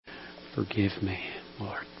Forgive me,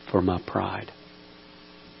 Lord, for my pride.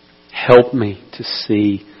 Help me to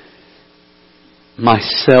see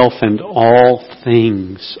myself and all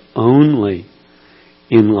things only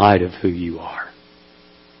in light of who You are.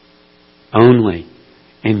 Only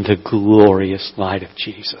in the glorious light of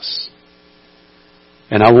Jesus.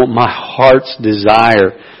 And I want my heart's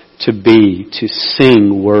desire to be, to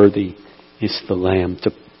sing, worthy is the Lamb.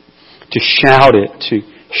 To shout it, to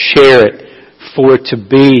share it, for it to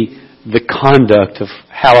be the conduct of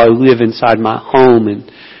how I live inside my home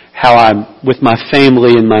and how I'm with my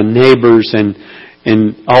family and my neighbors and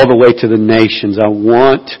all the way to the nations. I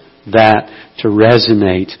want that to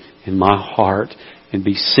resonate in my heart and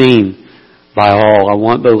be seen by all. I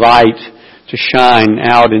want the light to shine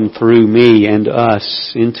out and through me and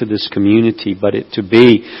us into this community, but it to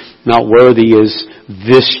be not worthy is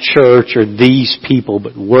this church or these people,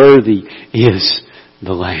 but worthy is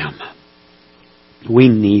the Lamb. We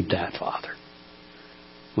need that, Father.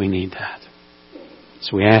 We need that.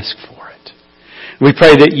 So we ask for it. We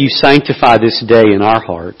pray that You sanctify this day in our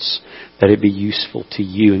hearts, that it be useful to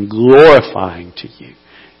You and glorifying to You.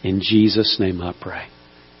 In Jesus' name I pray.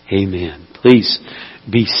 Amen. Please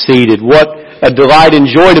be seated. What a delight and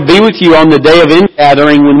joy to be with you on the day of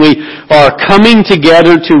ingathering when we are coming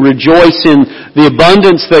together to rejoice in the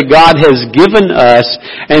abundance that God has given us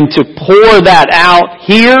and to pour that out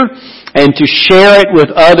here and to share it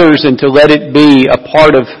with others and to let it be a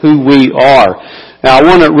part of who we are. Now I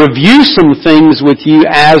want to review some things with you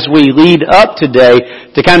as we lead up today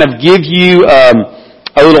to kind of give you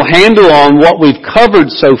a little handle on what we've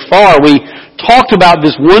covered so far. We talked about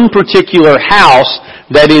this one particular house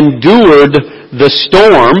that endured the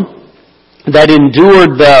storm, that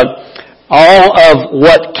endured all of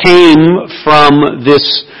what came from this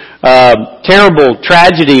terrible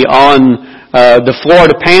tragedy on the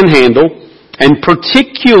Florida Panhandle, and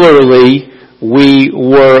particularly we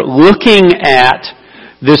were looking at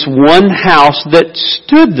this one house that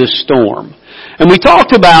stood the storm. And we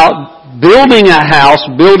talked about building a house,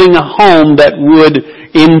 building a home that would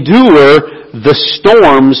endure the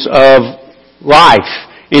storms of life,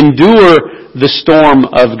 endure the storm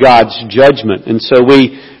of God's judgment. And so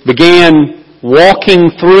we began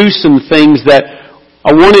walking through some things that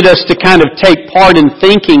I wanted us to kind of take part in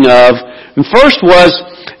thinking of. And first was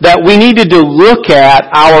that we needed to look at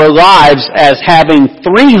our lives as having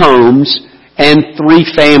 3 homes and 3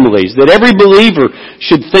 families. That every believer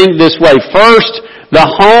should think this way. First, the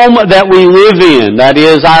home that we live in, that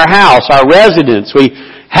is our house, our residence. We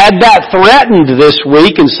had that threatened this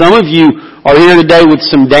week, and some of you are here today with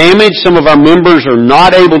some damage. Some of our members are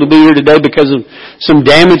not able to be here today because of some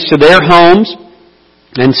damage to their homes.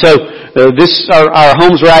 And so our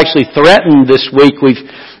homes were actually threatened this week.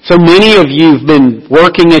 So many of you have been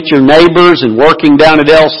working at your neighbors and working down at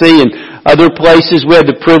LC and other places. We had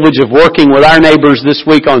the privilege of working with our neighbors this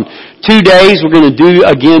week on 2 days. We're going to do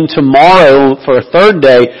again tomorrow for a 3rd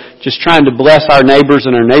day, just trying to bless our neighbors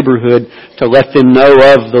in our neighborhood to let them know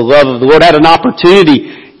of the love of the Lord. I had an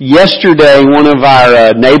opportunity yesterday. One of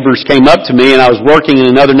our neighbors came up to me, and I was working in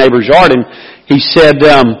another neighbor's yard, and he said,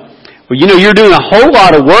 well, you know, you're doing a whole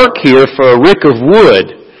lot of work here for a rick of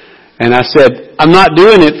wood. And I said, I'm not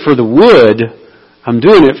doing it for the wood, I'm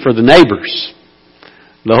doing it for the neighbors.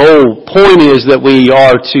 The whole point is that we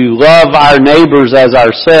are to love our neighbors as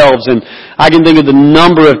ourselves, and I can think of the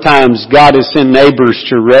number of times God has sent neighbors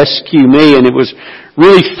to rescue me, and it was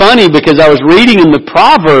really funny because I was reading in the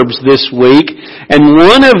Proverbs this week, and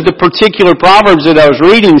one of the particular Proverbs that I was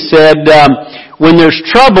reading said, when there's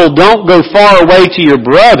trouble, don't go far away to your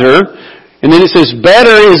brother. And then it says,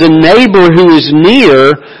 better is a neighbor who is near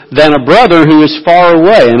than a brother who is far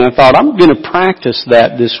away. And I thought, I'm going to practice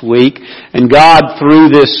that this week. And God, through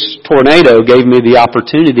this tornado, gave me the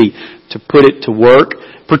opportunity to put it to work,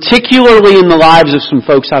 particularly in the lives of some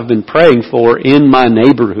folks I've been praying for in my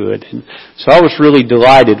neighborhood. And so I was really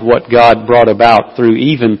delighted what God brought about through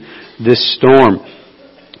even this storm.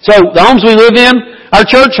 So the homes we live in, our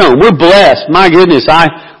church home, we're blessed. My goodness,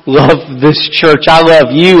 I love this church. I love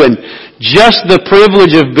you, and just the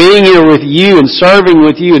privilege of being here with you and serving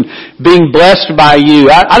with you and being blessed by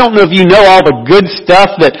you. I don't know if you know all the good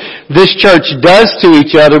stuff that this church does to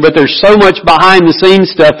each other, but there's so much behind the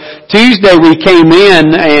scenes stuff. Tuesday we came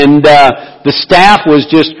in and the staff was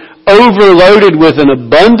just overloaded with an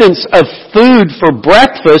abundance of food for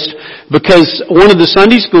breakfast because one of the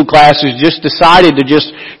Sunday school classes just decided to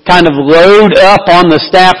just kind of load up on the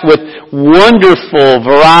staff with wonderful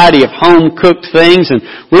variety of home-cooked things, and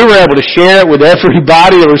we were able to share it with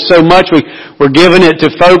everybody. There was so much. We were giving it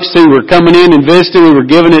to folks who were coming in and visiting. We were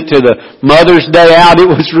giving it to the Mother's Day out.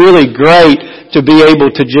 It was really great to be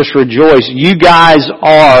able to just rejoice. You guys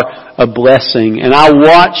are a blessing, and I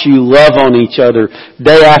watch you love on each other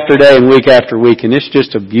day after day and week after week, and it's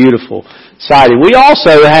just a beautiful sight. And we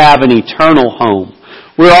also have an eternal home.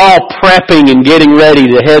 We're all prepping and getting ready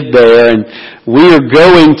to head there, and we are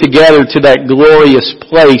going together to that glorious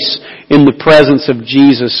place in the presence of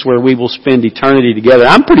Jesus where we will spend eternity together.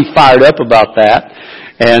 I'm pretty fired up about that.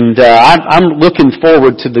 And I'm looking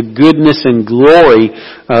forward to the goodness and glory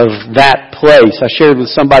of that place. I shared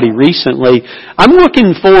with somebody recently, I'm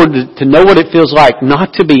looking forward to know what it feels like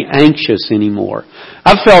not to be anxious anymore.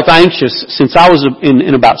 I've felt anxious since I was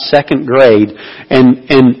in about second grade, and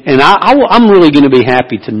I'm really going to be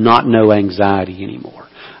happy to not know anxiety anymore.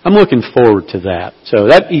 I'm looking forward to that. So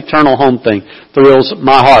that eternal home thing thrills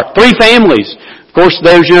my heart. 3 families. Of course,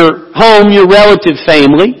 there's your home, your relative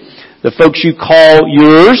family. The folks you call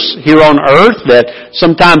yours here on earth, that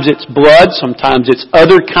sometimes it's blood, sometimes it's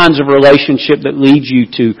other kinds of relationship that leads you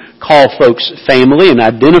to call folks family and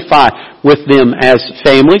identify with them as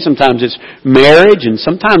family. Sometimes it's marriage, and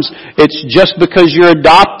sometimes it's just because you're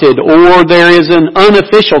adopted, or there is an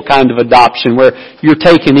unofficial kind of adoption where you're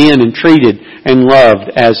taken in and treated and loved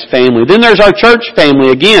as family. Then there's our church family.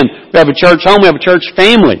 Again, we have a church home, we have a church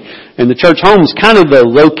family. And the church home is kind of the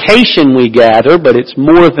location we gather, but it's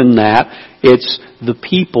more than that. It's the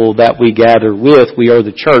people that we gather with. We are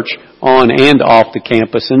the church on and off the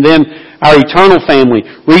campus. And then our eternal family,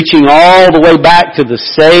 reaching all the way back to the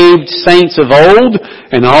saved saints of old,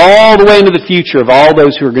 and all the way into the future of all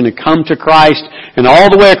those who are going to come to Christ, and all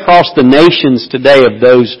the way across the nations today of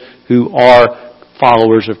those who are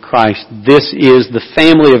followers of Christ. This is the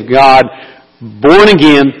family of God, born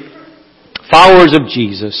again, followers of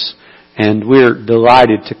Jesus. And we're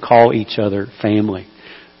delighted to call each other family.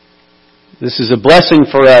 This is a blessing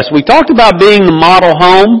for us. We talked about being the model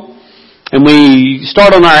home, and we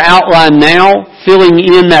start on our outline now, filling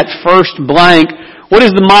in that first blank. What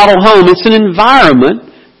is the model home? It's an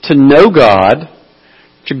environment to know God,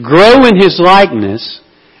 to grow in His likeness,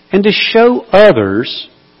 and to show others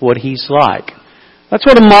what He's like. That's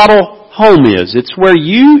what a model home is. It's where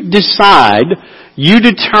you decide, you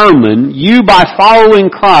determine, you by following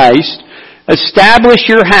Christ, establish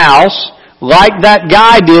your house like that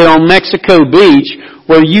guy did on Mexico Beach,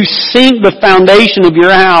 where you sink the foundation of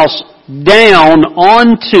your house down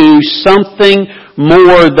onto something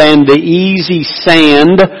more than the easy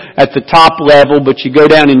sand at the top level, but you go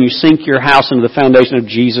down and you sink your house into the foundation of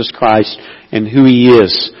Jesus Christ and who He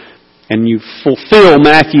is. And you fulfill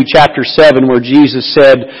Matthew chapter 7, where Jesus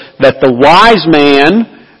said that the wise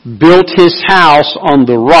man built his house on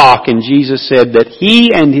the rock, and Jesus said that He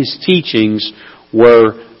and His teachings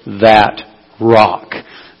were that rock.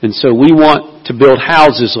 And so we want to build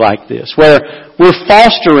houses like this, where we're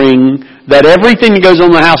fostering that everything that goes on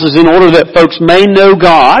in the house is in order that folks may know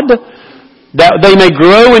God, that they may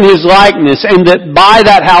grow in His likeness, and that by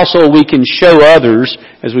that household we can show others,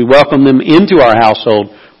 as we welcome them into our household,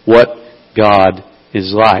 what God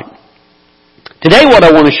is like. Today what I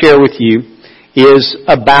want to share with you is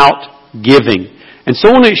about giving. And so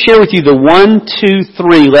I want to share with you the 1, 2,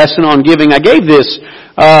 3 lesson on giving. I gave this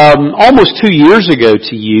almost 2 years ago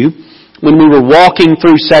to you when we were walking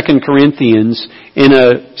through 2 Corinthians in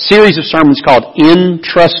a series of sermons called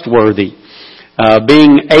Entrustworthy.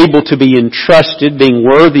 Being able to be entrusted, being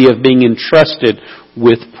worthy of being entrusted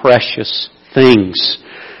with precious things.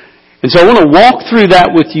 And so I want to walk through that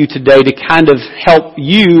with you today to kind of help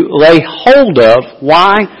you lay hold of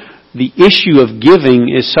why the issue of giving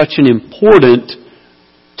is such an important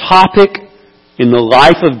topic in the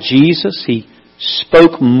life of Jesus. He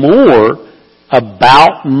spoke more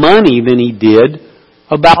about money than He did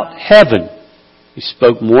about heaven. He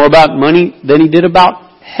spoke more about money than He did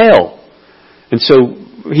about hell. And so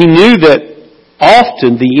He knew that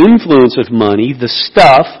often the influence of money, the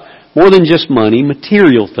stuff, more than just money,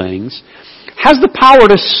 material things, has the power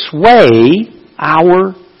to sway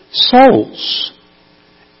our souls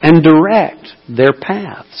and direct their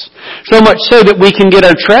paths. So much so that we can get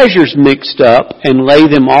our treasures mixed up and lay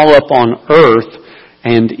them all up on earth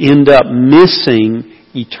and end up missing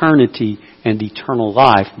eternity and eternal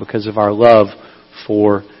life because of our love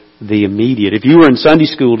for the immediate. If you were in Sunday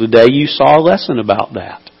school today, you saw a lesson about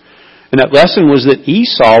that. And that lesson was that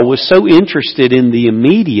Esau was so interested in the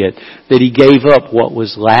immediate that he gave up what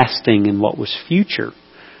was lasting and what was future.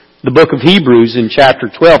 The book of Hebrews in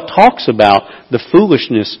chapter 12 talks about the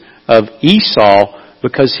foolishness of Esau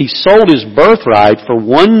because he sold his birthright for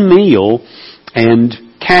one meal and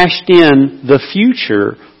cashed in the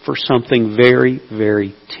future for something very,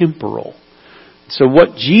 very temporal. So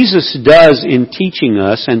what Jesus does in teaching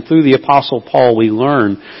us, and through the Apostle Paul we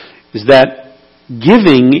learn, is that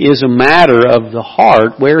giving is a matter of the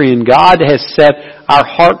heart, wherein God has set our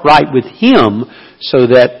heart right with Him so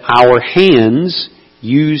that our hands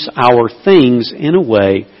use our things in a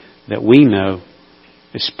way that we know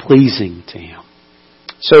is pleasing to Him.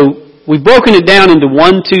 So we've broken it down into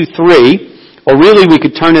 1, 2, 3, or really we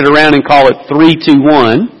could turn it around and call it 3, 2,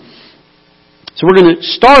 1. So we're going to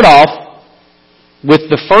start off with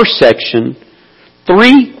the first section,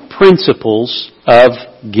 3 principles of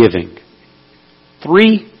giving.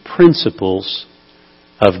 3 principles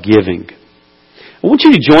of giving. I want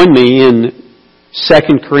you to join me in 2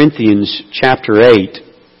 Corinthians chapter 8.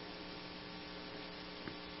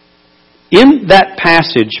 In that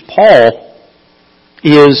passage, Paul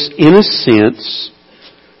is, in a sense,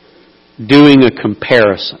 doing a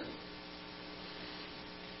comparison.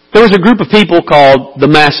 There was a group of people called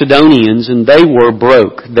the Macedonians, and they were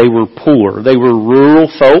broke. They were poor. They were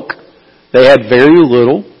rural folk. They had very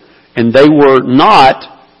little, and they were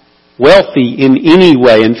not wealthy in any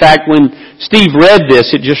way. In fact, when Steve read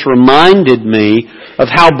this, it just reminded me of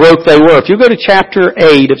how broke they were. If you go to chapter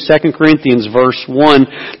 8 of 2 Corinthians, verse 1,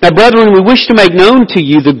 "Now, brethren, we wish to make known to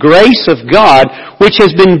you the grace of God, which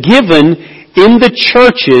has been given in the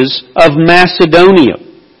churches of Macedonia,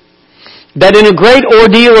 that in a great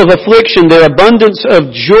ordeal of affliction their abundance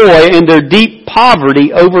of joy and their deep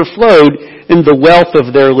poverty overflowed in the wealth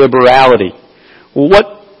of their liberality." Well,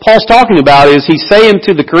 what Paul's talking about is he's saying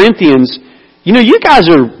to the Corinthians, you know,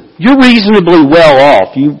 you're reasonably well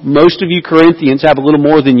off. Most of you Corinthians have a little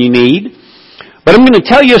more than you need. But I'm going to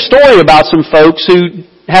tell you a story about some folks who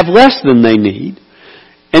have less than they need.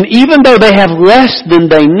 And even though they have less than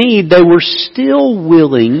they need, they were still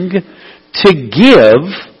willing to give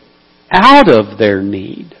out of their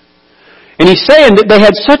need. And he's saying that they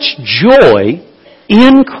had such joy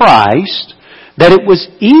in Christ that it was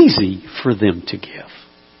easy for them to give.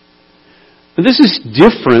 Now, this is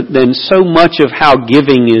different than so much of how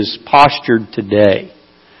giving is postured today.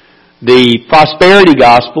 The prosperity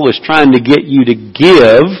gospel is trying to get you to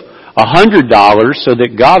give $100 so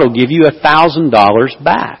that God will give you $1,000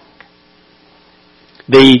 back.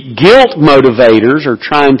 The guilt motivators are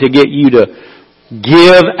trying to get you to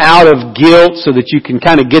give out of guilt so that you can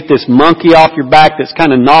kind of get this monkey off your back that's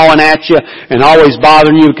kind of gnawing at you and always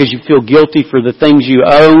bothering you because you feel guilty for the things you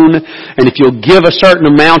own. And if you'll give a certain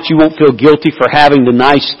amount, you won't feel guilty for having the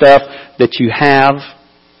nice stuff that you have.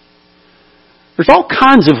 There's all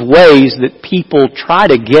kinds of ways that people try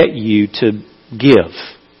to get you to give.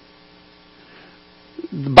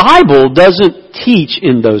 The Bible doesn't teach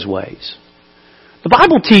in those ways. The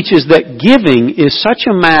Bible teaches that giving is such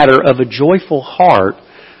a matter of a joyful heart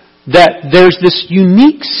that there's this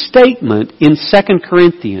unique statement in 2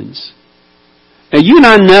 Corinthians. Now you and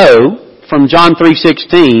I know from John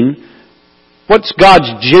 3:16, what's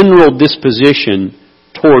God's general disposition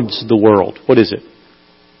towards the world? What is it?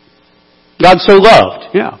 God so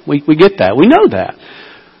loved. Yeah, we get that. We know that.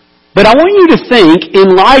 But I want you to think,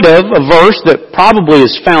 in light of a verse that probably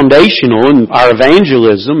is foundational in our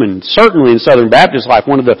evangelism and certainly in Southern Baptist life,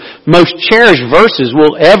 one of the most cherished verses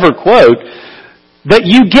we'll ever quote, that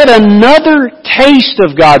you get another taste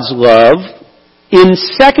of God's love in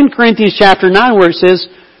 2 Corinthians chapter 9 where it says,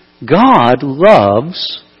 God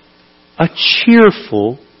loves a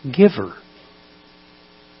cheerful giver.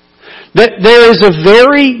 That there is a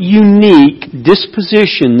very unique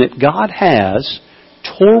disposition that God has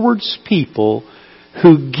towards people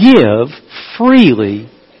who give freely,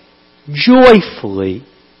 joyfully,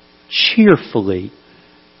 cheerfully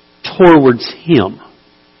towards Him.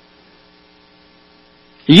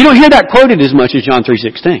 You don't hear that quoted as much as John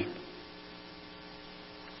 3:16.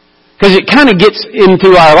 Because it kind of gets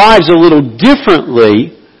into our lives a little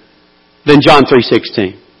differently than John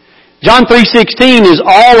 3:16. John 3:16 is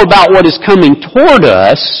all about what is coming toward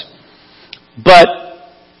us, but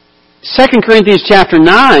 2 Corinthians chapter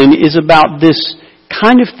 9 is about this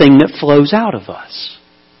kind of thing that flows out of us.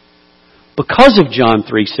 Because of John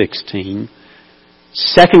 3:16,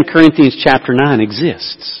 2 Corinthians chapter 9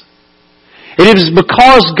 exists. It is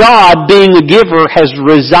because God, being a giver, has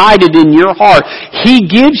resided in your heart. He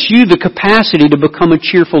gives you the capacity to become a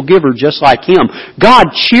cheerful giver just like Him.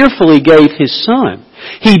 God cheerfully gave His Son.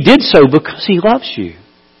 He did so because He loves you.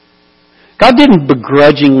 God didn't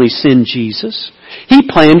begrudgingly send Jesus. He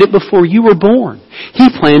planned it before you were born. He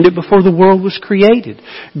planned it before the world was created.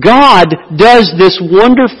 God does this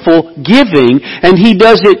wonderful giving, and He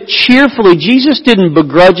does it cheerfully. Jesus didn't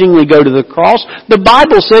begrudgingly go to the cross. The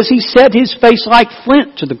Bible says He set His face like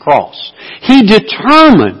flint to the cross. He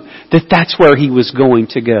determined that that's where He was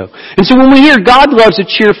going to go. And so when we hear God loves a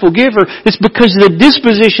cheerful giver, it's because the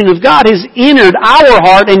disposition of God has entered our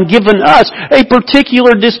heart and given us a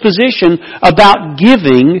particular disposition about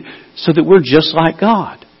giving so that we're just like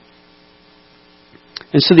God.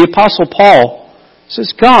 And so the Apostle Paul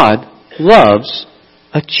says God loves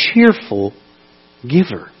a cheerful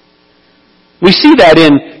giver. We see that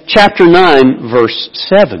in chapter 9, verse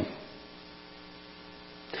 7.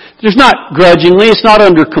 It's not grudgingly, it's not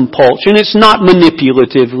under compulsion, it's not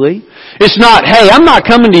manipulatively. It's not, hey, I'm not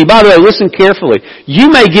coming to you. By the way, listen carefully. You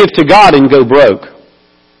may give to God and go broke.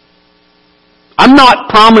 I'm not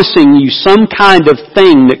promising you some kind of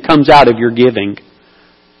thing that comes out of your giving.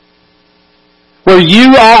 Where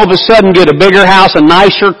you all of a sudden get a bigger house, a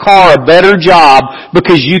nicer car, a better job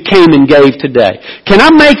because you came and gave today. Can I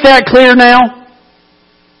make that clear now?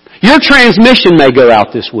 Your transmission may go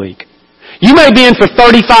out this week. You may be in for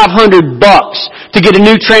 $3,500 to get a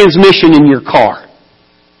new transmission in your car.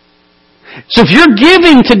 So if you're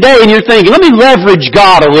giving today and you're thinking, let me leverage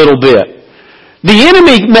God a little bit. The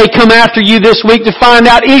enemy may come after you this week to find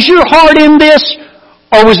out, is your heart in this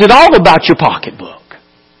or was it all about your pocketbook?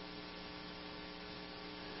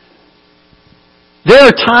 There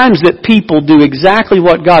are times that people do exactly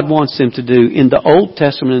what God wants them to do in the Old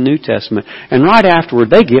Testament and New Testament, and right afterward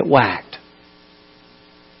they get whacked.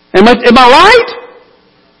 Am I right?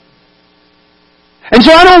 And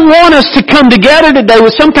so I don't want us to come together today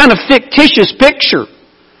with some kind of fictitious picture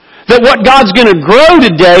that what God's going to grow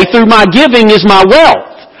today through my giving is my wealth.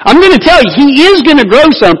 I'm going to tell you, He is going to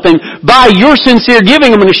grow something by your sincere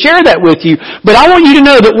giving. I'm going to share that with you. But I want you to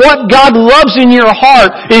know that what God loves in your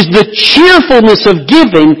heart is the cheerfulness of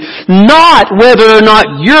giving, not whether or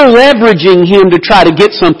not you're leveraging Him to try to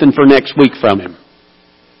get something for next week from Him.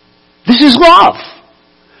 This is love.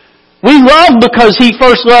 We love because He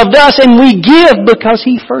first loved us, and we give because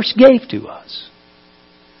He first gave to us.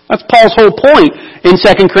 That's Paul's whole point in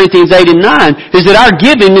 2 Corinthians 8 and 9, is that our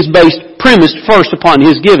giving is premised first upon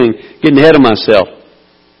His giving. Getting ahead of myself.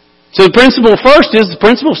 So the principle first is the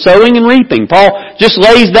principle of sowing and reaping. Paul just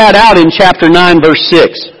lays that out in chapter 9, verse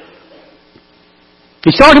 6.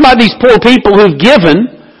 He's talking about these poor people who've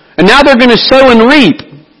given, and now they're going to sow and reap.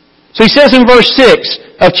 So he says in verse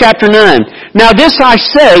 6 of chapter 9, Now this I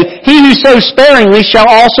say, he who sows sparingly shall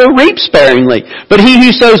also reap sparingly, but he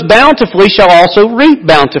who sows bountifully shall also reap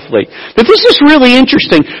bountifully. But this is really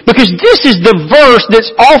interesting, because this is the verse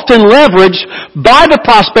that's often leveraged by the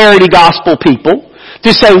prosperity gospel people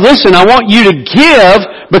to say, listen, I want you to give,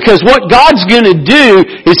 because what God's going to do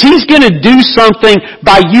is He's going to do something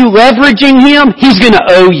by you leveraging Him. He's going to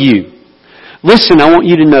owe you. Listen, I want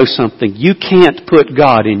you to know something. You can't put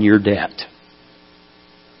God in your debt.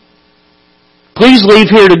 Please leave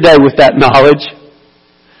here today with that knowledge.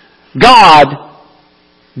 God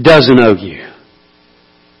doesn't owe you.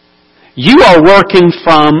 You are working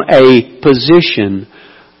from a position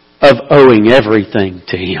of owing everything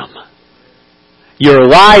to Him. Your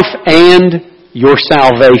life and your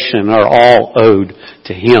salvation are all owed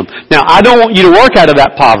to Him. Now, I don't want you to work out of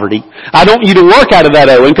that poverty. I don't want you to work out of that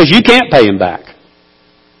owing, because you can't pay Him back.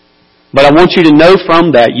 But I want you to know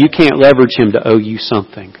from that, you can't leverage Him to owe you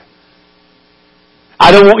something. I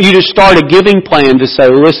don't want you to start a giving plan to say,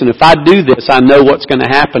 listen, if I do this, I know what's going to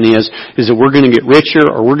happen is that we're going to get richer,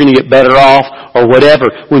 or we're going to get better off, or whatever.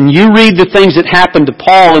 When you read the things that happened to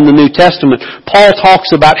Paul in the New Testament, Paul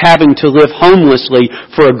talks about having to live homelessly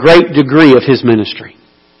for a great degree of his ministry.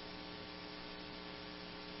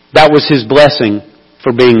 That was his blessing for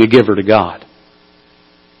being a giver to God.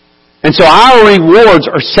 And so our rewards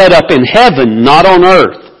are set up in heaven, not on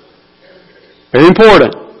earth. Very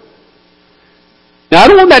important. Now, I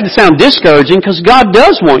don't want that to sound discouraging, because God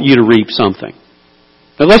does want you to reap something.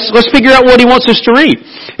 But let's figure out what He wants us to reap.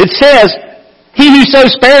 It says, he who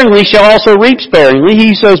sows sparingly shall also reap sparingly.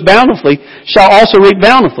 He who sows bountifully shall also reap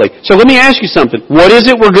bountifully. So let me ask you something. What is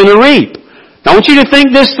it we're going to reap? I want you to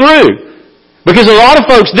think this through. Because a lot of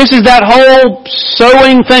folks, this is that whole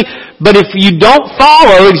sowing thing. But if you don't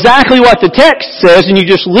follow exactly what the text says, and you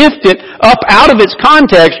just lift it up out of its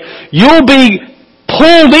context, you'll be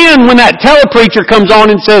pulled in when that telepreacher comes on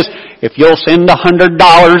and says, if you'll send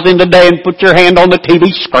 $100 in today and put your hand on the TV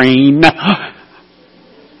screen.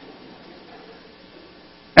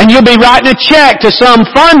 And you'll be writing a check to some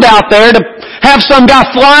fund out there to have some guy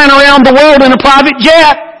flying around the world in a private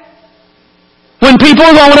jet. when people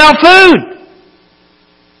are going without food.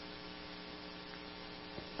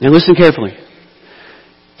 Now listen carefully.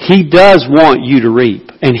 He does want you to reap,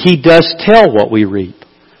 and He does tell what we reap.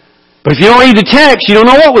 But if you don't read the text, you don't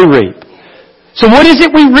know what we reap. So what is it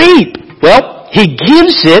we reap? Well, He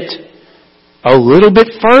gives it a little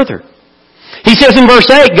bit further. He says in verse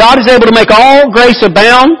 8, God is able to make all grace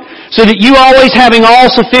abound, so that you always having all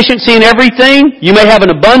sufficiency in everything, you may have an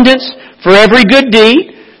abundance for every good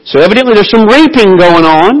deed. So evidently there's some reaping going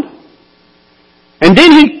on. And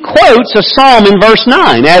then he quotes a psalm in verse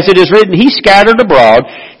 9. As it is written, He scattered abroad,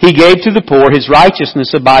 He gave to the poor, His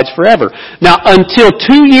righteousness abides forever. Now, until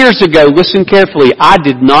 2 years ago, listen carefully, I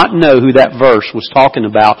did not know who that verse was talking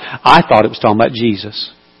about. I thought it was talking about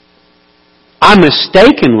Jesus. I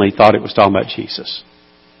mistakenly thought it was talking about Jesus.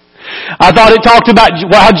 I thought it talked about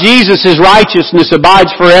how Jesus' righteousness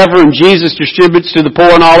abides forever and Jesus distributes to the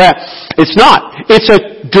poor and all that. It's not. It's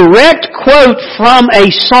a direct quote from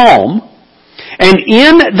a psalm. And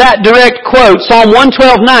in that direct quote, Psalm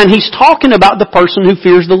 112:9, he's talking about the person who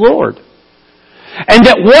fears the Lord. And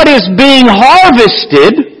that what is being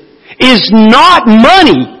harvested is not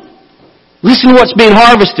money. Listen to what's being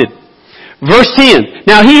harvested. Verse 10.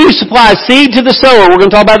 Now He who supplies seed to the sower, we're going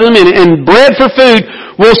to talk about it in a minute, and bread for food,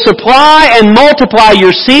 will supply and multiply your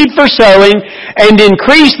seed for sowing and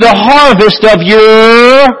increase the harvest of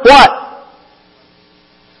your what?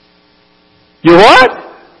 Your what?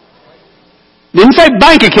 Didn't say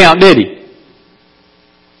bank account, did he?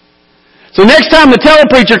 So next time the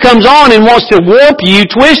telepreacher comes on and wants to warp you,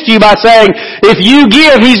 twist you by saying, if you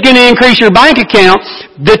give, He's going to increase your bank account,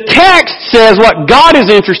 the text says what God is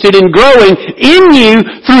interested in growing in you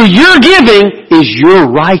through your giving is your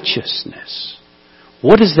righteousness.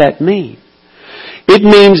 What does that mean? It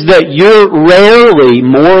means that you're rarely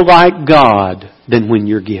more like God than when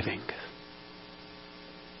you're giving.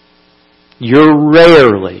 You're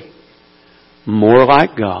rarely more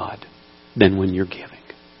like God than when you're giving.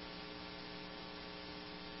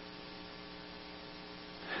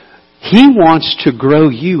 He wants to grow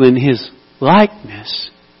you in His likeness.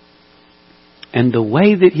 And the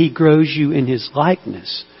way that He grows you in His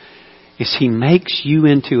likeness is He makes you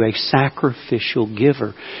into a sacrificial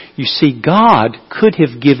giver. You see, God could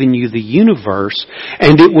have given you the universe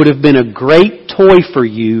and it would have been a great toy for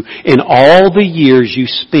you in all the years you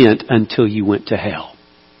spent until you went to hell.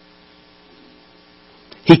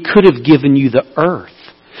 He could have given you the earth.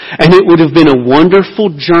 And it would have been a wonderful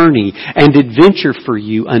journey and adventure for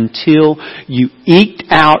you until you eked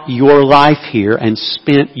out your life here and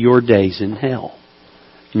spent your days in hell.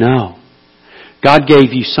 No. God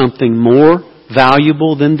gave you something more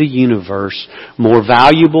valuable than the universe, more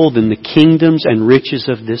valuable than the kingdoms and riches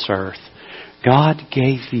of this earth. God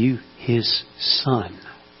gave you His Son.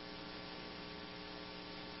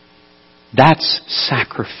 That's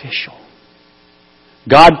sacrificial.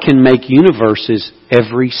 God can make universes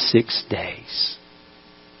every 6 days.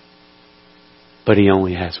 But He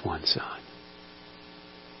only has one Son.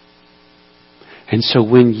 And so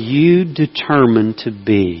when you determine to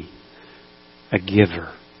be a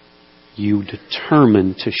giver, you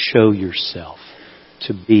determine to show yourself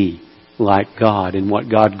to be like God. And what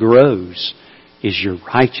God grows is your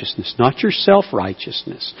righteousness, not your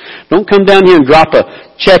self-righteousness. Don't come down here and drop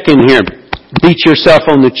a check in here, beat yourself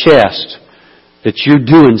on the chest that you're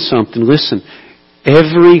doing something. Listen,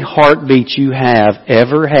 every heartbeat you have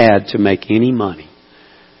ever had to make any money,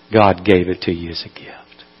 God gave it to you as a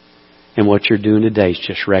gift. And what you're doing today is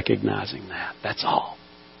just recognizing that. That's all.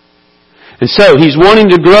 And so He's wanting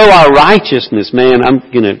to grow our righteousness. Man, I'm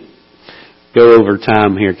going to go over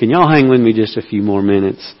time here. Can y'all hang with me just a few more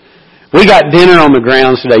minutes? We got dinner on the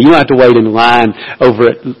grounds today. You don't have to wait in line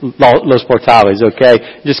over at Los Portales,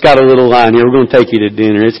 okay? Just got a little line here. We're going to take you to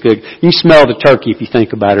dinner. It's good. You can smell the turkey if you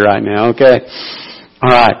think about it right now, okay?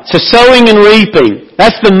 Alright. So sowing and reaping.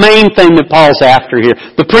 That's the main thing that Paul's after here.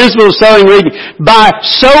 The principle of sowing and reaping. By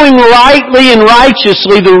sowing rightly and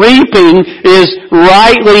righteously, the reaping is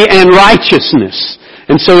rightly and righteousness.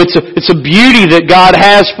 And so it's a beauty that God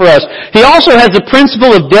has for us. He also has the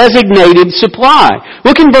principle of designated supply.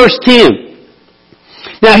 Look in verse 10.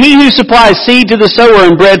 Now He who supplies seed to the sower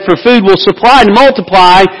and bread for food will supply and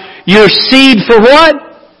multiply your seed for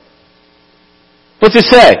what? What's it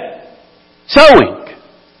say? Sowing.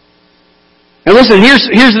 Now listen,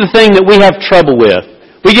 here's the thing that we have trouble with.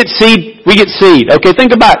 We get seed. Okay,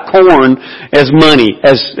 think about corn as money,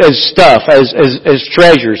 as stuff, as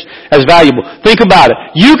treasures, as valuable. Think about it.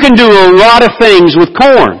 You can do a lot of things with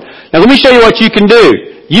corn. Now let me show you what you can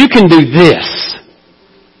do. You can do this.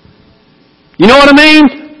 You know what I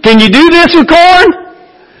mean? Can you do this with corn?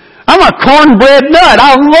 I'm a cornbread nut.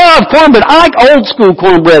 I love cornbread. I like old school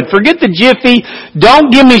cornbread. Forget the Jiffy. Don't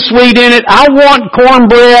give me sweet in it. I want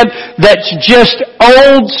cornbread that's just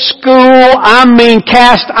old school. I mean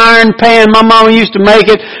cast iron pan. My mama used to make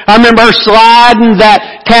it. I remember her sliding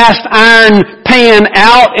that cast iron pan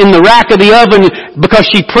out in the rack of the oven because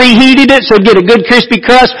she preheated it so it'd get a good crispy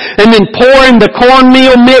crust, and then pouring the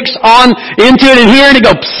cornmeal mix on into it and hearing it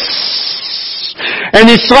go psst. And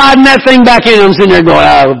then sliding that thing back in, I'm sitting there going,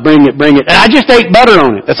 oh, bring it. And I just ate butter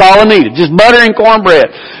on it. That's all I needed. Just butter and cornbread.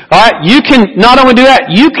 Alright, you can not only do that,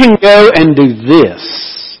 you can go and do this.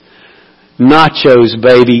 Nachos,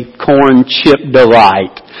 baby. Corn chip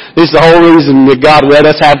delight. This is the whole reason that God let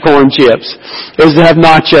us have corn chips, is to have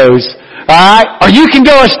nachos. Alright? Or you can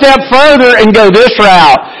go a step further and go this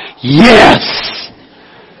route. Yes!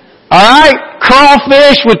 Alright?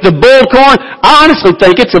 Crawfish with the bull corn. I honestly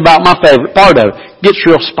think it's about my favorite part of it. Gets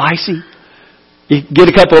real spicy. You get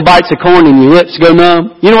a couple of bites of corn and your lips go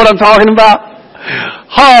numb. You know what I'm talking about?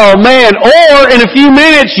 Oh man. Or in a few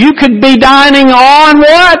minutes you could be dining on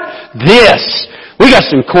what? This. We got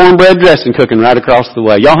some cornbread dressing cooking right across the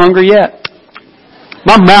way. Y'all hungry yet?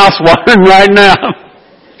 My mouth's watering right now.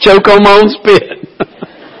 Choke on my own spit.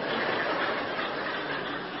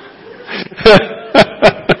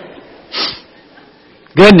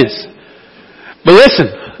 Goodness. But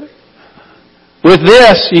listen, with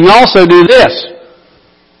this, you can also do this.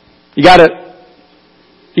 You gotta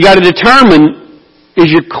determine,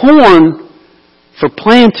 is your corn for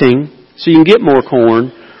planting so you can get more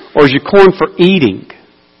corn, or is your corn for eating?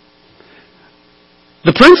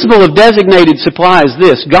 The principle of designated supply is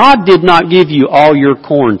this. God did not give you all your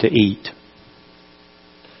corn to eat.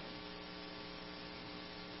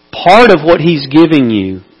 Part of what He's giving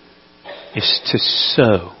you is to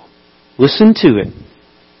sow. Listen to it.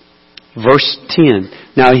 Verse 10.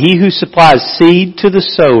 Now he who supplies seed to the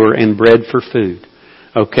sower and bread for food.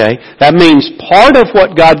 Okay? That means part of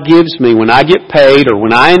what God gives me when I get paid or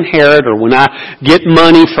when I inherit or when I get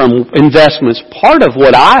money from investments, part of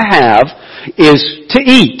what I have is to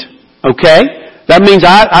eat. Okay? That means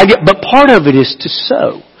I get, but part of it is to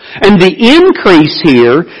sow. And the increase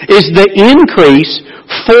here is the increase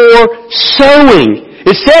for sowing.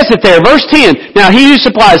 It says it there, verse 10. Now he who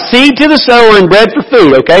supplies seed to the sower and bread for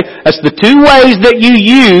food, okay? That's the two ways that you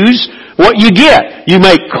use what you get. You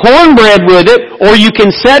make cornbread with it, or you can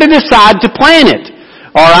set it aside to plant it.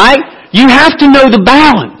 Alright? You have to know the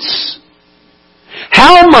balance.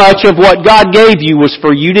 How much of what God gave you was for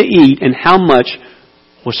you to eat, and how much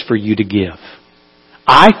was for you to give?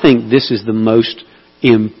 I think this is the most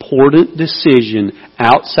important decision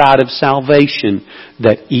outside of salvation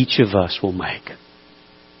that each of us will make.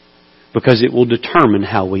 Because it will determine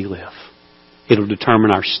how we live. It will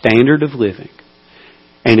determine our standard of living.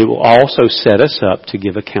 And it will also set us up to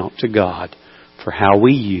give account to God for how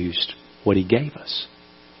we used what He gave us.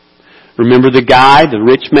 Remember the guy, the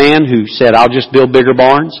rich man who said, I'll just build bigger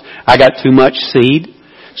barns. I got too much seed,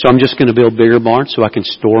 so I'm just going to build bigger barns so I can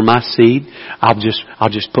store my seed. I'll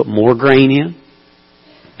just put more grain in.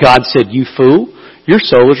 God said, you fool, your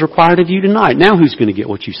soul is required of you tonight. Now who's going to get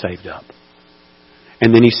what you saved up?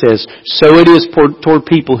 And then He says, so it is toward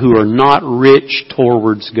people who are not rich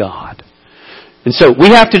towards God. And so we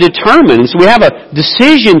have to determine, and so we have a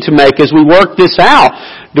decision to make as we work this out.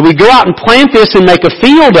 Do we go out and plant this and make a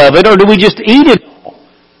field of it, or do we just eat it?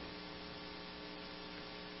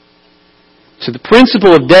 So the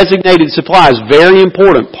principle of designated supply is very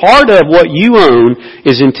important. Part of what you own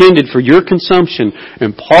is intended for your consumption,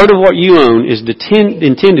 and part of what you own is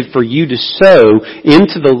intended for you to sow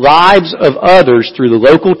into the lives of others through the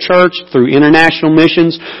local church, through international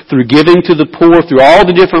missions, through giving to the poor, through all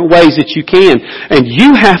the different ways that you can. And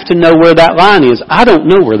you have to know where that line is. I don't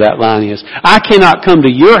know where that line is. I cannot come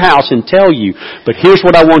to your house and tell you, but here's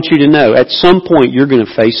what I want you to know. At some point you're going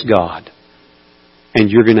to face God. And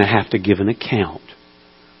you're going to have to give an account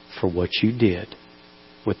for what you did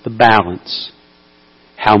with the balance.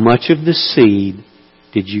 How much of the seed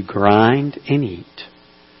did you grind and eat?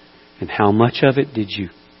 And how much of it did you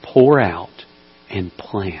pour out and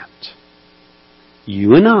plant?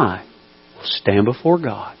 You and I will stand before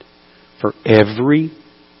God for every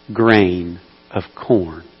grain of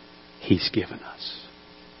corn He's given us.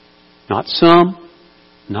 Not some,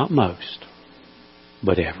 not most,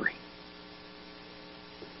 but every.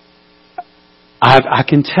 I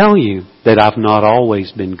can tell you that I've not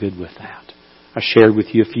always been good with that. I shared with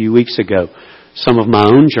you a few weeks ago some of my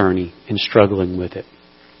own journey in struggling with it.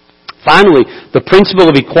 Finally, the principle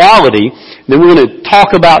of equality. Then we're going to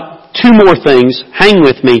talk about two more things. Hang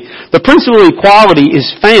with me. The principle of equality is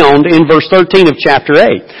found in verse 13 of chapter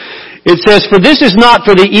 8. It says, for this is not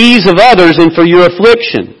for the ease of others and for your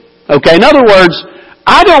affliction. Okay, in other words,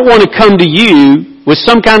 I don't want to come to you with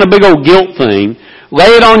some kind of big old guilt thing, lay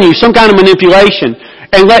it on you, some kind of manipulation,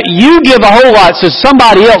 and let you give a whole lot so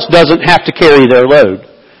somebody else doesn't have to carry their load.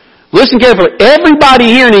 Listen carefully. Everybody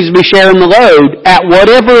here needs to be sharing the load at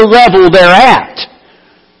whatever level they're at.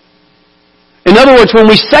 In other words, when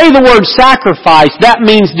we say the word sacrifice, that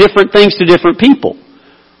means different things to different people.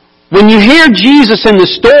 When you hear Jesus in the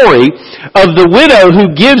story of the widow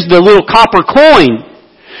who gives the little copper coin,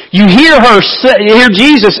 you hear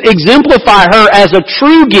Jesus exemplify her as a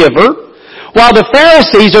true giver, while the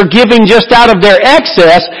Pharisees are giving just out of their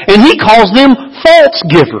excess, and He calls them false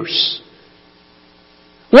givers.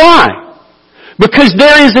 Why? Because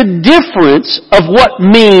there is a difference of what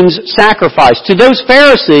means sacrifice. To those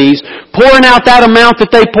Pharisees, pouring out that amount that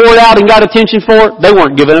they poured out and got attention for, they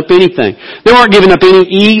weren't giving up anything. They weren't giving up any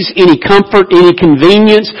ease, any comfort, any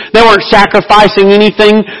convenience. They weren't sacrificing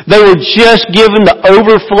anything. They were just giving the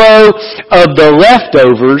overflow of the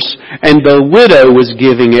leftovers, and the widow was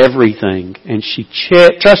giving everything. And she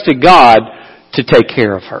trusted God to take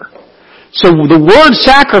care of her. So the word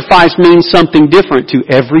sacrifice means something different to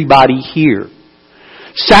everybody here.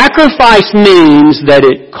 Sacrifice means that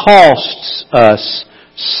it costs us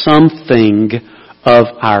something of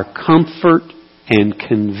our comfort and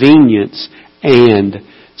convenience and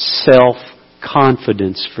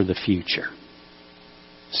self-confidence for the future.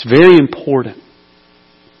 It's very important.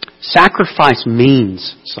 Sacrifice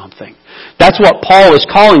means something. That's what Paul is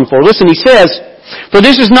calling for. Listen, he says, for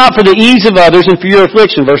this is not for the ease of others and for your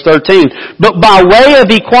affliction, verse 13, but by way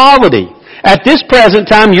of equality. At this present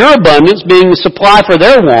time, your abundance being the supply for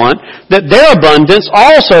their want, that their abundance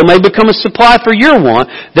also may become a supply for your want,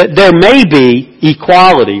 that there may be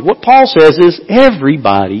equality. What Paul says is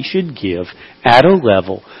everybody should give at a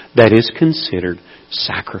level that is considered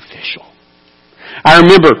sacrificial. I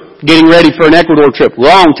remember getting ready for an Ecuador trip a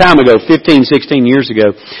long time ago, 15, 16 years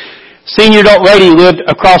ago. Senior adult lady lived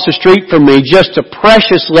across the street from me, just a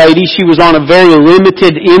precious lady. She was on a very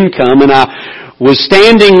limited income, and I was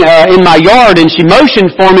standing in my yard, and she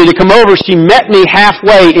motioned for me to come over. She met me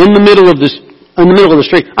halfway in the middle of the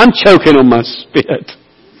street. I'm choking on my spit.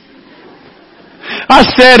 I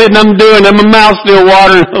said it, and my mouth still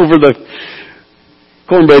watering over the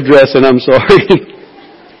cornbread dressing. I'm sorry.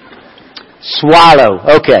 Swallow.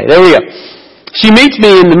 Okay, there we go. She meets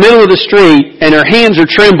me in the middle of the street, and her hands are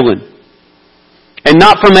trembling. And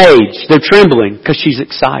not from age. They're trembling because she's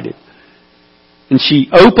excited. And she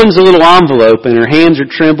opens a little envelope, and her hands are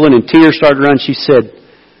trembling, and tears start to run. She said,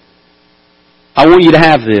 I want you to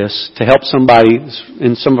have this to help somebody,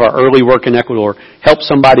 in some of our early work in Ecuador, help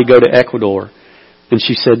somebody go to Ecuador. And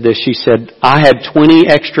she said this, she said, I had $20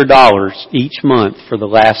 extra each month for the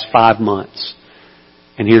last 5 months.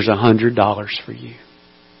 And here's $100 for you.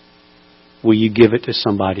 Will you give it to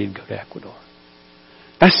somebody and go to Ecuador?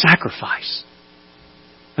 That's sacrifice.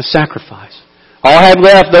 That's sacrifice. All I had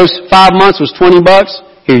left those 5 months was $20.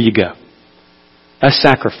 Here you go. That's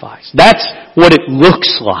sacrifice. That's what it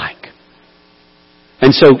looks like.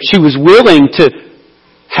 And so she was willing to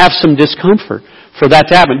have some discomfort for that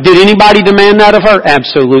to happen. Did anybody demand that of her?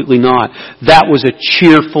 Absolutely not. That was a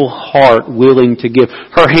cheerful heart willing to give.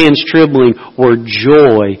 Her hands trembling were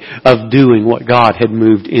joy of doing what God had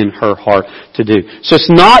moved in her heart to do. So it's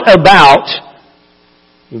not about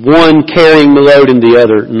one carrying the load and the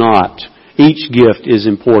other not. Each gift is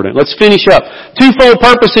important. Let's finish up. Twofold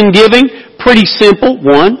purpose in giving. Pretty simple.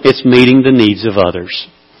 One, it's meeting the needs of others.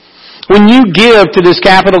 When you give to this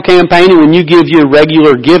capital campaign and when you give your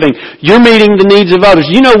regular giving, you're meeting the needs of others.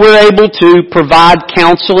 You know, we're able to provide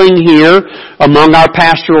counseling here among our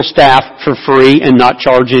pastoral staff for free and not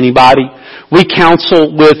charge anybody. We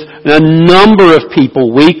counsel with a number of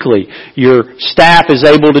people weekly. Your staff is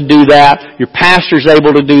able to do that. Your pastor is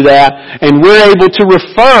able to do that. And we're able to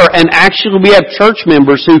refer, and actually we have church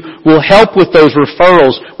members who will help with those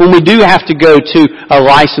referrals when we do have to go to a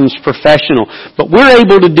licensed professional. But we're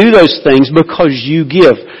able to do those things because you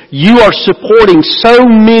give. You are supporting so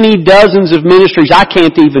many dozens of ministries. I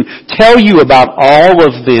can't even tell you about all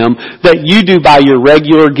of them that you do by your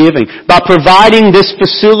regular giving. By providing this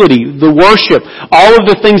facility, the worship, all of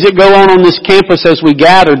the things that go on this campus as we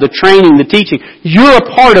gather, the training, the teaching. You're a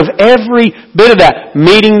part of every bit of that.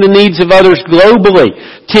 Meeting the needs of others globally.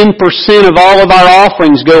 10% of all of our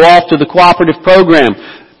offerings go off to the cooperative program.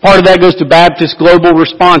 Part of that goes to Baptist Global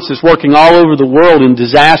Response that's working all over the world in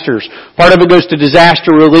disasters. Part of it goes to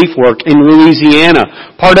disaster relief work in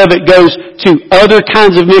Louisiana. Part of it goes to other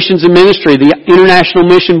kinds of missions and ministry, the International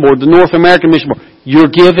Mission Board, the North American Mission Board. Your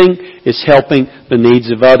giving is helping the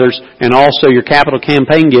needs of others, and also your capital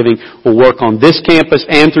campaign giving will work on this campus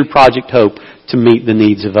and through Project Hope to meet the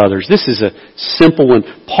needs of others. This is a simple one.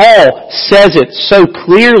 Paul says it so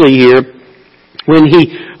clearly here when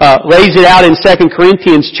he lays it out in 2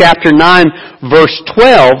 Corinthians chapter 9, verse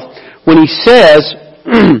 12, when he says,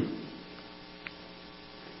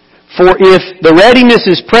 "For if the readiness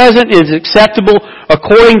is present, it is acceptable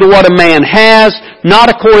according to what a man has, not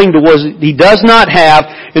according to what he does not have."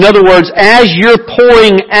 In other words, as you're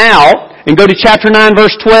pouring out, and go to chapter 9,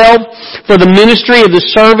 verse 12, "For the ministry of the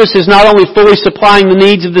service is not only fully supplying the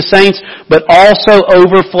needs of the saints, but also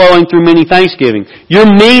overflowing through many thanksgiving." You're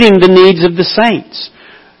meeting the needs of the saints.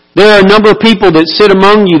 There are a number of people that sit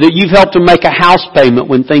among you that you've helped to make a house payment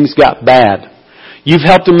when things got bad. You've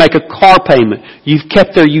helped them make a car payment. You've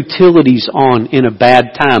kept their utilities on in a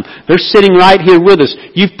bad time. They're sitting right here with us.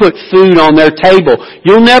 You've put food on their table.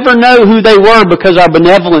 You'll never know who they were because our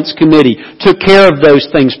benevolence committee took care of those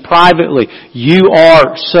things privately. You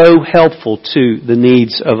are so helpful to the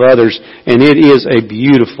needs of others, and it is a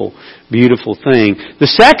beautiful, beautiful thing. The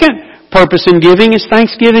second purpose in giving is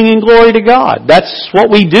thanksgiving and glory to God. That's what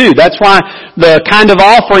we do. That's why the kind of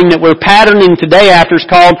offering that we're patterning today after is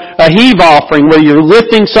called a heave offering, where you're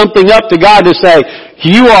lifting something up to God to say,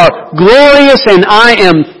 "You are glorious and I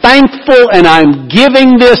am thankful and I'm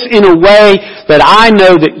giving this in a way that I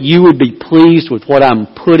know that you would be pleased with what I'm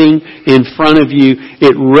putting in front of you."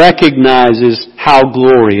 It recognizes how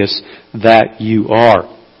glorious that you are.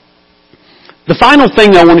 The final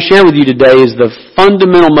thing I want to share with you today is the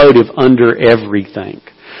fundamental motive under everything.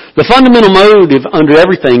 The fundamental motive under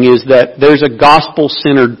everything is that there's a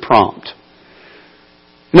gospel-centered prompt.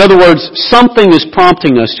 In other words, something is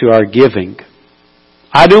prompting us to our giving.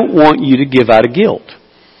 I don't want you to give out of guilt.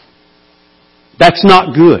 That's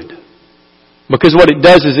not good. Because what it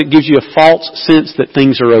does is it gives you a false sense that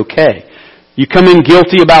things are okay. You come in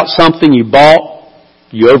guilty about something you bought.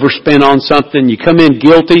 You overspend on something. You come in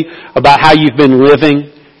guilty about how you've been living.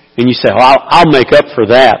 And you say, "Well, I'll make up for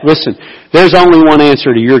that." Listen, there's only one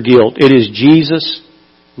answer to your guilt. It is Jesus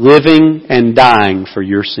living and dying for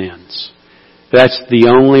your sins. That's the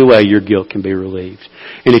only way your guilt can be relieved.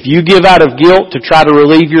 And if you give out of guilt to try to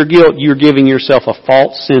relieve your guilt, you're giving yourself a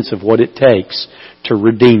false sense of what it takes to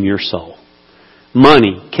redeem your soul.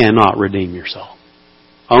 Money cannot redeem your soul.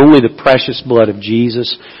 Only the precious blood of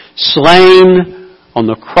Jesus, slain on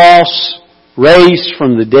the cross, raised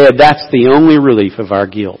from the dead, that's the only relief of our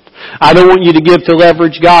guilt. I don't want you to give to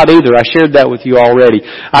leverage God either. I shared that with you already.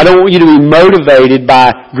 I don't want you to be motivated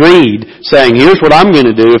by greed, saying, "Here's what I'm going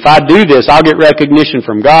to do. If I do this, I'll get recognition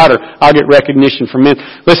from God or I'll get recognition from men."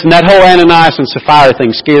 Listen, that whole Ananias and Sapphira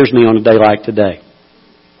thing scares me on a day like today.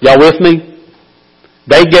 Y'all with me?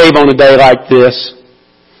 They gave on a day like this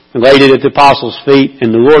and laid it at the apostles' feet,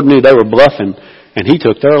 and the Lord knew they were bluffing, and He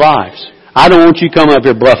took their lives. I don't want you coming up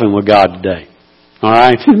here bluffing with God today. All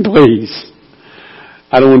right? Please.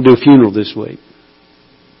 I don't want to do a funeral this week.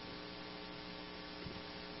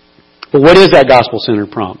 But what is that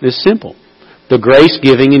gospel-centered prompt? It's simple. The grace,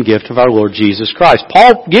 giving, and gift of our Lord Jesus Christ.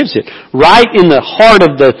 Paul gives it right in the heart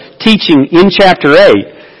of the teaching in chapter 8.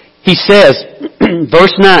 He says,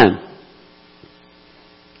 verse 9.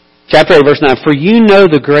 Chapter 8, verse 9. "For you know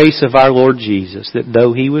the grace of our Lord Jesus, that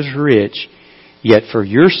though He was rich, yet for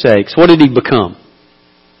your sakes," what did He become?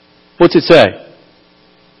 What's it say?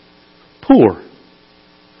 Poor.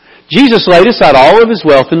 Jesus laid aside all of His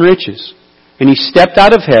wealth and riches, and He stepped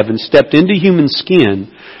out of heaven, stepped into human skin,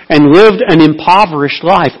 and lived an impoverished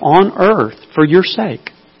life on earth for your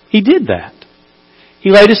sake. He did that. He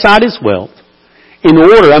laid aside His wealth in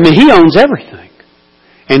order, He owns everything.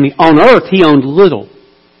 And on earth, He owned little.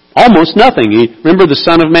 Almost nothing. Remember, the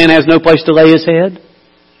Son of Man has no place to lay His head?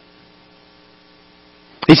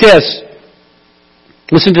 He says,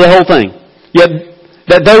 listen to the whole thing. "Yet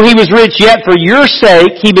that though He was rich, yet for your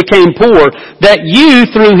sake He became poor, that you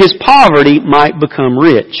through His poverty might become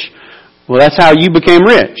rich." Well, that's how you became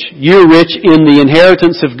rich. You're rich in the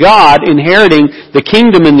inheritance of God, inheriting the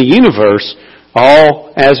kingdom in the universe,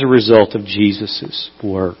 all as a result of Jesus'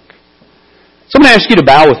 work. So I'm going to ask you to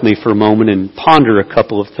bow with me for a moment and ponder a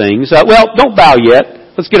couple of things. Don't bow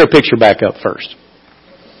yet. Let's get our picture back up first.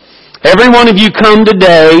 Every one of you come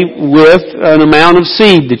today with an amount of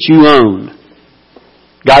seed that you own.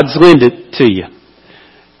 God's lent it to you.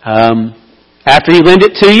 After He lent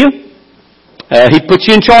it to you, He put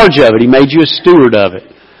you in charge of it. He made you a steward of it.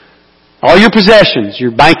 All your possessions,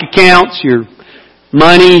 your bank accounts, your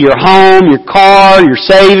money, your home, your car, your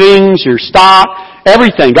savings, your stock,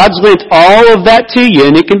 everything. God's lent all of that to you,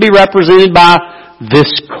 and it can be represented by this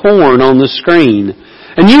corn on the screen.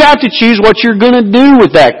 And you have to choose what you're going to do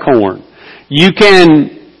with that corn. You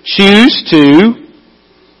can choose to,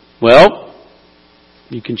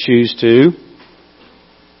 you can choose to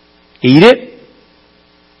eat it,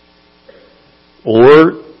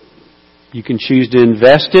 or you can choose to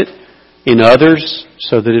invest it in others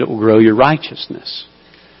so that it will grow your righteousness.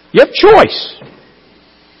 You have choice.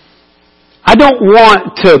 I don't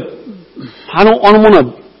want to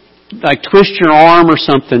twist your arm or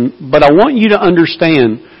something, but I want you to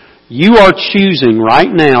understand you are choosing right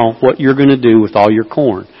now what you're going to do with all your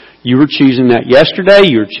corn. You were choosing that yesterday,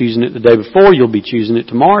 you were choosing it the day before, you'll be choosing it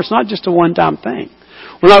tomorrow. It's not just a one-time thing.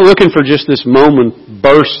 We're not looking for just this moment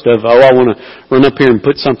burst of, I want to run up here and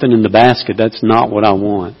put something in the basket. That's not what I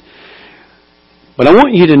want. But I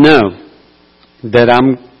want you to know that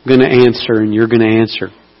I'm going to answer and you're going to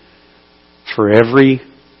answer for every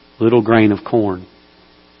little grain of corn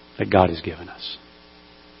that God has given us.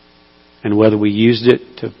 And whether we used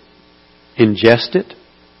it to ingest it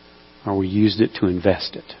or we used it to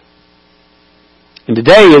invest it. And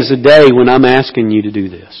today is a day when I'm asking you to do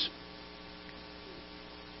this.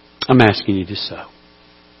 I'm asking you to sow.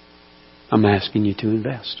 I'm asking you to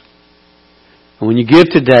invest. And when you give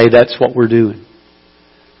today, that's what we're doing.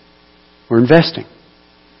 We're investing.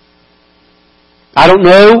 I don't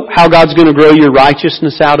know how God's going to grow your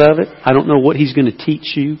righteousness out of it. I don't know what He's going to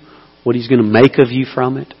teach you, what He's going to make of you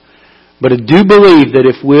from it. But I do believe that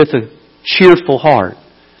if with a cheerful heart,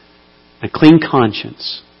 a clean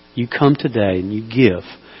conscience, you come today and you give,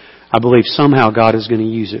 I believe somehow God is going to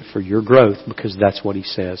use it for your growth because that's what He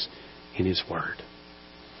says in His Word.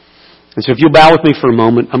 And so if you'll bow with me for a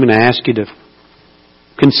moment, I'm going to ask you to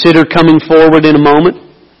consider coming forward in a moment.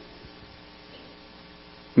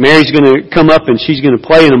 Mary's going to come up and she's going to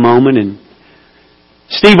play in a moment. And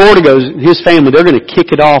Steve Ortego's, his family, they're going to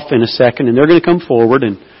kick it off in a second and they're going to come forward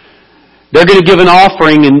and they're going to give an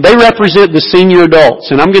offering and they represent the senior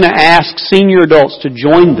adults. And I'm going to ask senior adults to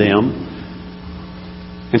join them.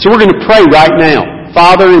 And so we're going to pray right now.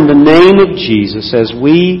 Father, in the name of Jesus, as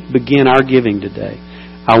we begin our giving today,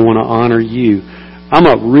 I want to honor You. I'm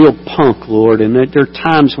a real punk, Lord, and there are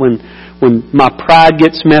times when my pride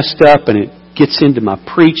gets messed up and it gets into my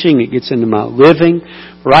preaching, it gets into my living.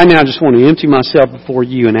 But right now I just want to empty myself before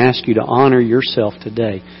You and ask You to honor Yourself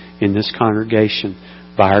today in this congregation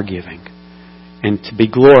by our giving. And to be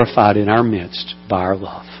glorified in our midst by our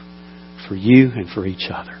love for You and for each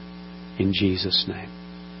other. In Jesus' name.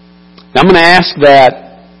 Now I'm going to ask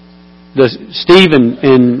that Steve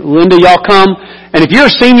and Linda, y'all come. And if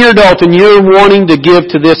you're a senior adult and you're wanting to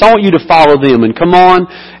give to this, I want you to follow them and come on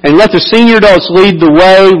and let the senior adults lead the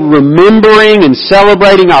way, remembering and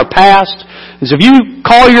celebrating our past. And so if you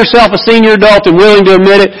call yourself a senior adult and willing to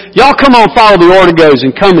admit it, y'all come on, follow the Ortegos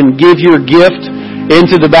and come and give your gift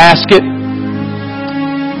into the basket.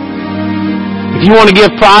 If you want to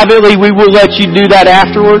give privately, we will let you do that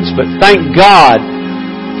afterwards. But thank God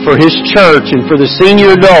for His church and for the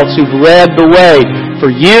senior adults who've led the way for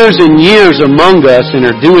years and years among us and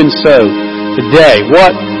are doing so today. What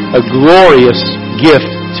a glorious gift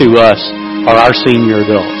to us are our senior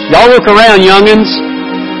adults. Y'all look around, young'uns.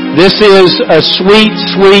 This is a sweet,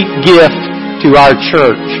 sweet gift to our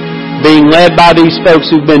church, being led by these folks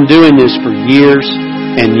who've been doing this for years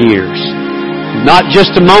and years. Not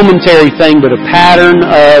just a momentary thing, but a pattern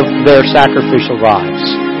of their sacrificial lives.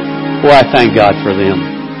 Boy, I thank God for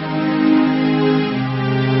them.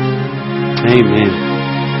 Amen.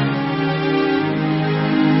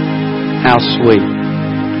 How sweet.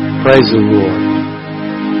 Praise the Lord.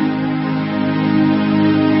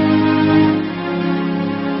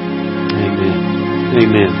 Amen.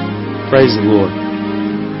 Amen. Praise the Lord.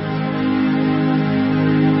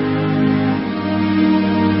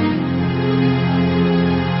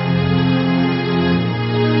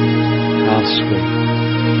 How sweet.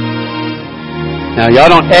 Now,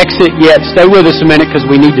 y'all don't exit yet. Stay with us a minute because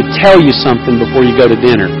we need to tell you something before you go to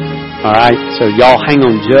dinner. All right? So y'all hang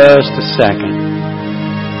on just a second.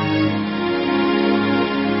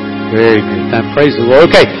 Very good. Now, praise the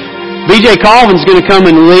Lord. Okay. B.J. Colvin's going to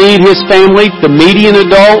come and lead his family, the median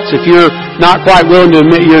adults. If you're not quite willing to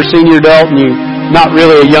admit you're a senior adult and you're not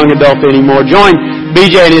really a young adult anymore, join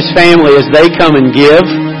B.J. and his family as they come and give.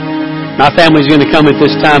 My family's going to come at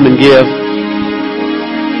this time and give.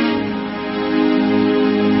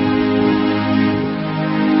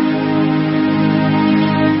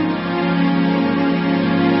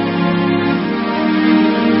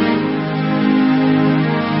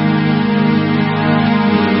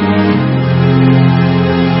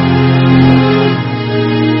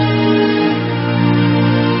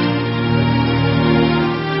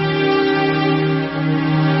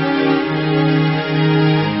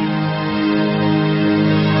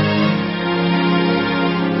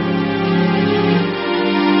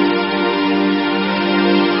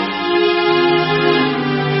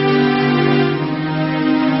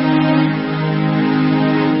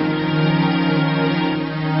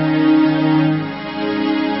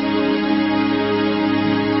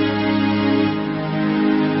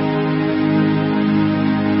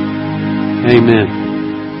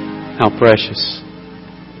 Amen. How precious.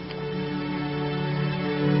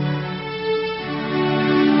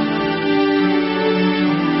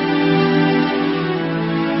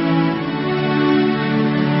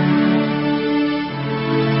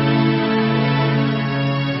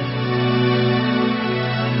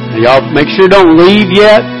 Y'all make sure don't leave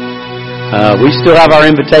yet. We still have our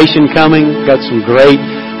invitation coming. Got some great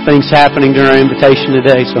things happening during our invitation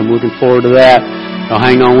today, so I'm looking forward to that. Y'all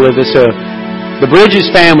hang on with us. The Bridges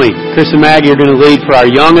family, Chris and Maggie, are going to lead for our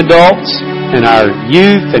young adults and our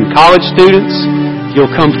youth and college students. If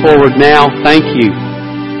you'll come forward now, thank you.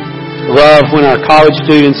 Love when our college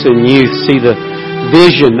students and youth see the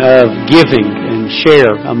vision of giving and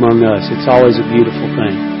share among us. It's always a beautiful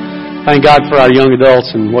thing. Thank God for our young adults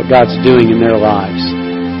and what God's doing in their lives.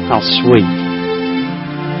 How sweet.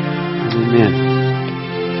 Amen.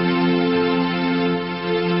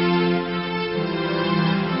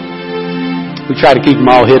 We try to keep them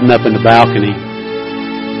all hidden up in the balcony.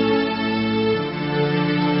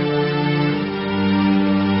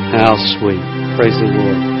 How sweet. Praise the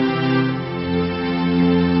Lord.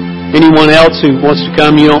 Anyone else who wants to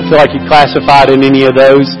come, you don't feel like you're classified in any of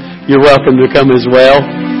those, you're welcome to come as well.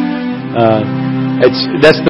 That's the